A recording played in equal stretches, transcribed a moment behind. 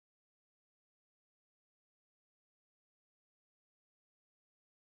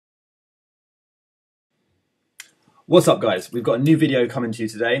What's up, guys? We've got a new video coming to you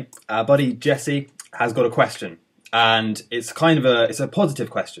today. Our buddy Jesse has got a question, and it's a positive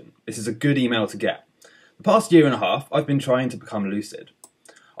question. This is a good email to get. The past year and a half, I've been trying to become lucid.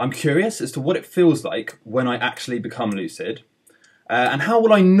 I'm curious as to what it feels like when I actually become lucid, and how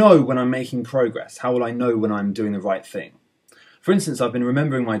will I know when I'm making progress? How will I know when I'm doing the right thing? For instance, I've been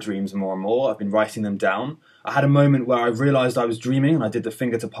remembering my dreams more and more. I've been writing them down. I had a moment where I realised I was dreaming and I did the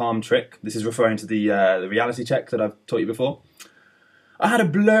finger to palm trick. This is referring to the reality check that I've taught you before. I had a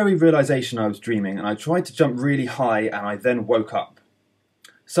blurry realisation I was dreaming and I tried to jump really high and I then woke up.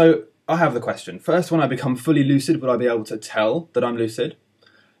 So I have the question. First, when I become fully lucid, will I be able to tell that I'm lucid?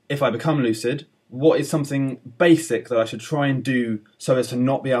 If I become lucid, what is something basic that I should try and do so as to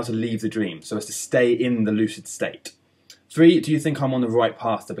not be able to leave the dream, so as to stay in the lucid state? 3, do you think I'm on the right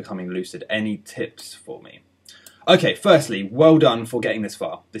path to becoming lucid? Any tips for me? Okay, firstly, well done for getting this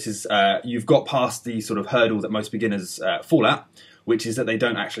far. This is you've got past the sort of hurdle that most beginners fall at, which is that they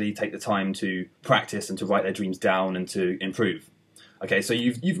don't actually take the time to practice and to write their dreams down and to improve. Okay, so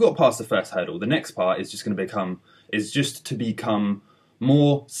you've got past the first hurdle. The next part is just to become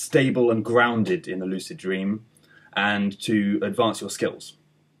more stable and grounded in the lucid dream and to advance your skills.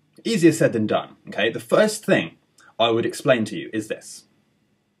 Easier said than done. Okay, the first thing I would explain to you is this.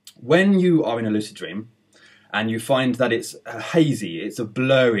 When you are in a lucid dream and you find that it's hazy, it's a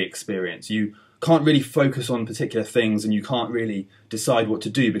blurry experience, you can't really focus on particular things and you can't really decide what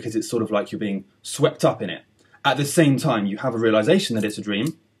to do because it's sort of like you're being swept up in it. At the same time, you have a realization that it's a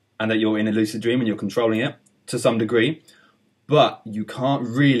dream and that you're in a lucid dream and you're controlling it to some degree, but you can't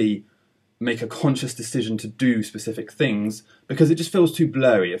really make a conscious decision to do specific things because it just feels too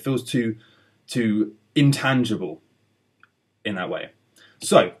blurry, it feels too intangible in that way.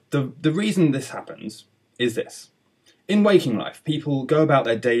 So the reason this happens is this. In waking life, people go about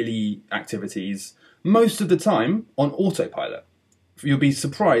their daily activities most of the time on autopilot. You'll be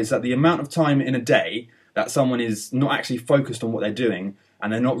surprised at the amount of time in a day that someone is not actually focused on what they're doing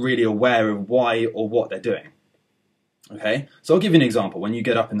and they're not really aware of why or what they're doing. Okay, so I'll give you an example. When you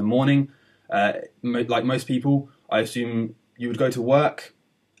get up in the morning, like most people, I assume you would go to work,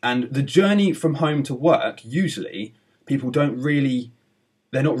 and the journey from home to work, usually people they're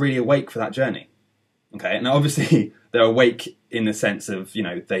not really awake for that journey. Okay, now obviously they're awake in the sense of,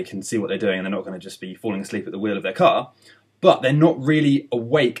 they can see what they're doing and they're not going to just be falling asleep at the wheel of their car, but they're not really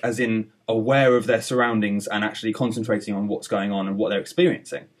awake as in aware of their surroundings and actually concentrating on what's going on and what they're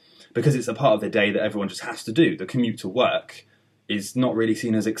experiencing, because it's a part of their day that everyone just has to do. The commute to work is not really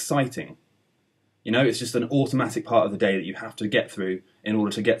seen as exciting. It's just an automatic part of the day that you have to get through in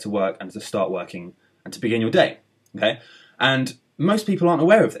order to get to work and to start working and to begin your day. Okay? And most people aren't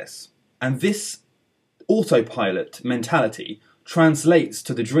aware of this. And this autopilot mentality translates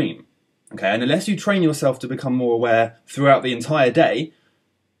to the dream. Okay? And unless you train yourself to become more aware throughout the entire day,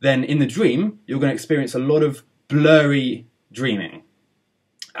 then in the dream, you're going to experience a lot of blurry dreaming.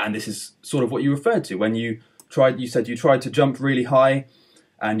 And this is sort of what you referred to when you said you tried to jump really high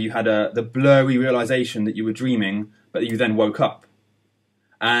and you had the blurry realization that you were dreaming, but you then woke up.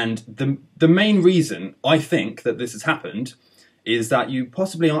 And the main reason I think that this has happened is that you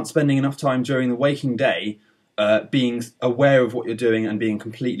possibly aren't spending enough time during the waking day being aware of what you're doing and being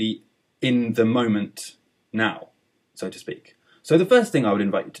completely in the moment now, so to speak. So the first thing I would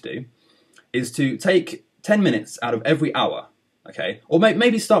invite you to do is to take 10 minutes out of every hour, okay? Or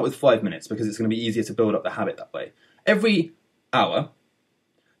maybe start with 5 minutes because it's going to be easier to build up the habit that way. Every hour,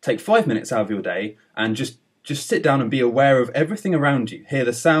 take 5 minutes out of your day and just sit down and be aware of everything around you. Hear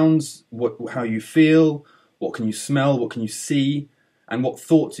the sounds, how you feel, what can you smell, what can you see, and what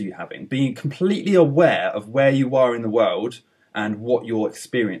thoughts are you having. Being completely aware of where you are in the world and what you're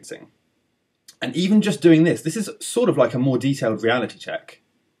experiencing. And even just doing this is sort of like a more detailed reality check,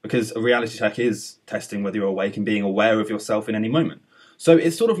 because a reality check is testing whether you're awake and being aware of yourself in any moment. So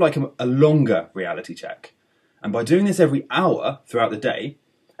it's sort of like a longer reality check. And by doing this every hour throughout the day,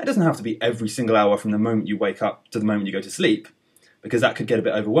 it doesn't have to be every single hour from the moment you wake up to the moment you go to sleep, because that could get a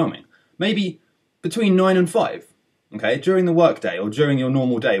bit overwhelming. Maybe between 9 and 5, okay, during the workday or during your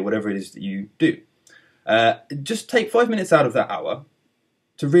normal day, whatever it is that you do. Just take 5 minutes out of that hour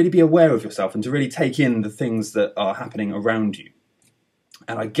to really be aware of yourself and to really take in the things that are happening around you.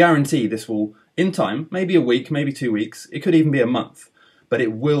 And I guarantee this will, in time, maybe a week, maybe 2 weeks, it could even be a month, but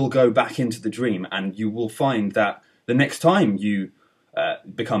it will go back into the dream and you will find that the next time you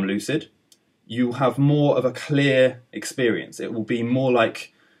become lucid, you have more of a clear experience. It will be more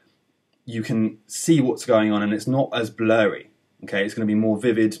like you can see what's going on and it's not as blurry. Okay, it's going to be more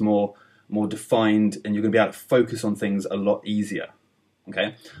vivid, more defined, and you're going to be able to focus on things a lot easier.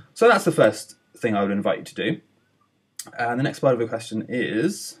 Okay, so that's the first thing I would invite you to do. And the next part of the question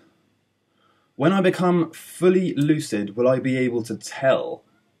is, when I become fully lucid, will I be able to tell?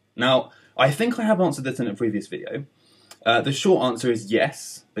 Now, I think I have answered this in a previous video. The short answer is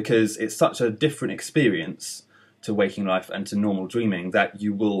yes, because it's such a different experience to waking life and to normal dreaming that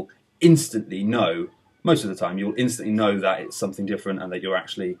you will instantly know, most of the time, you'll instantly know that it's something different and that you're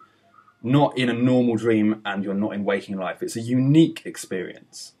actually not in a normal dream and you're not in waking life. It's a unique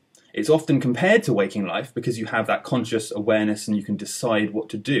experience. It's often compared to waking life because you have that conscious awareness and you can decide what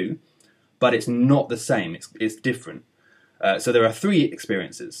to do, but it's not the same, it's different. So there are three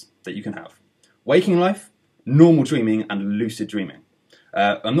experiences that you can have: waking life, normal dreaming, and lucid dreaming.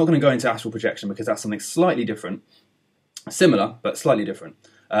 I'm not going to go into astral projection because that's something slightly different, similar, but slightly different.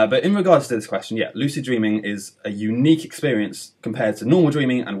 But in regards to this question, yeah, lucid dreaming is a unique experience compared to normal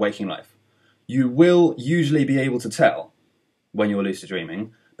dreaming and waking life. You will usually be able to tell when you're lucid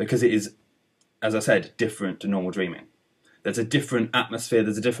dreaming because it is, as I said, different to normal dreaming. There's a different atmosphere,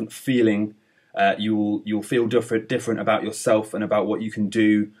 there's a different feeling. You'll feel different about yourself and about what you can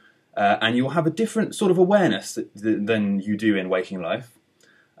do, and you'll have a different sort of awareness than you do in waking life,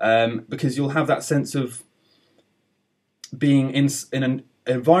 because you'll have that sense of being in an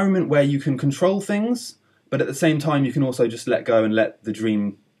environment where you can control things, but at the same time you can also just let go and let the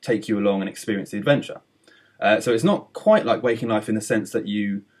dream take you along and experience the adventure. So it's not quite like waking life in the sense that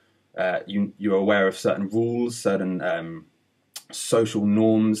you're aware of certain rules, certain social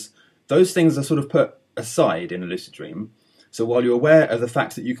norms. Those things are sort of put aside in a lucid dream. So while you're aware of the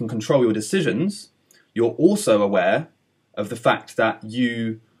fact that you can control your decisions, you're also aware of the fact that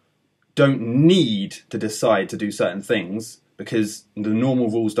you don't need to decide to do certain things because the normal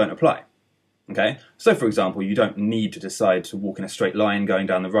rules don't apply. Okay? So for example, you don't need to decide to walk in a straight line going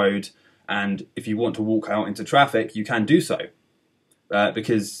down the road, and if you want to walk out into traffic, you can do so,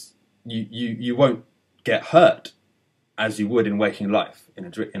 because you won't get hurt as you would in waking life in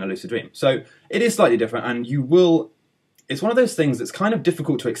a lucid dream. So it is slightly different, and it's one of those things that's kind of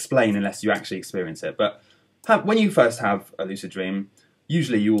difficult to explain unless you actually experience it. But when you first have a lucid dream,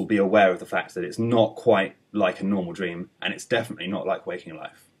 usually you will be aware of the fact that it's not quite like a normal dream, and it's definitely not like waking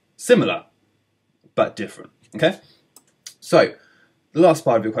life. Similar, but different. Okay? So, the last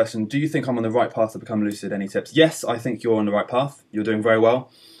part of your question, do you think I'm on the right path to become lucid? Any tips? Yes, I think you're on the right path. You're doing very well.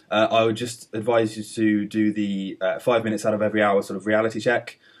 I would just advise you to do the 5 minutes out of every hour sort of reality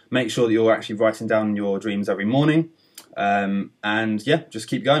check. Make sure that you're actually writing down your dreams every morning. And yeah, just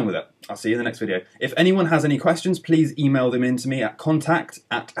keep going with it. I'll see you in the next video. If anyone has any questions, please email them in to me at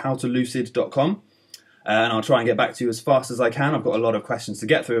contact@howtolucid.com. And I'll try and get back to you as fast as I can. I've got a lot of questions to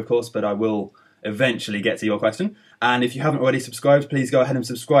get through, of course, but I will eventually get to your question. And if you haven't already subscribed, please go ahead and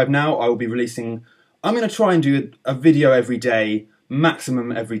subscribe now. I'm going to try and do a video every day,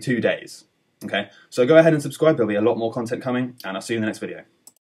 maximum every 2 days. Okay, so go ahead and subscribe. There'll be a lot more content coming, and I'll see you in the next video.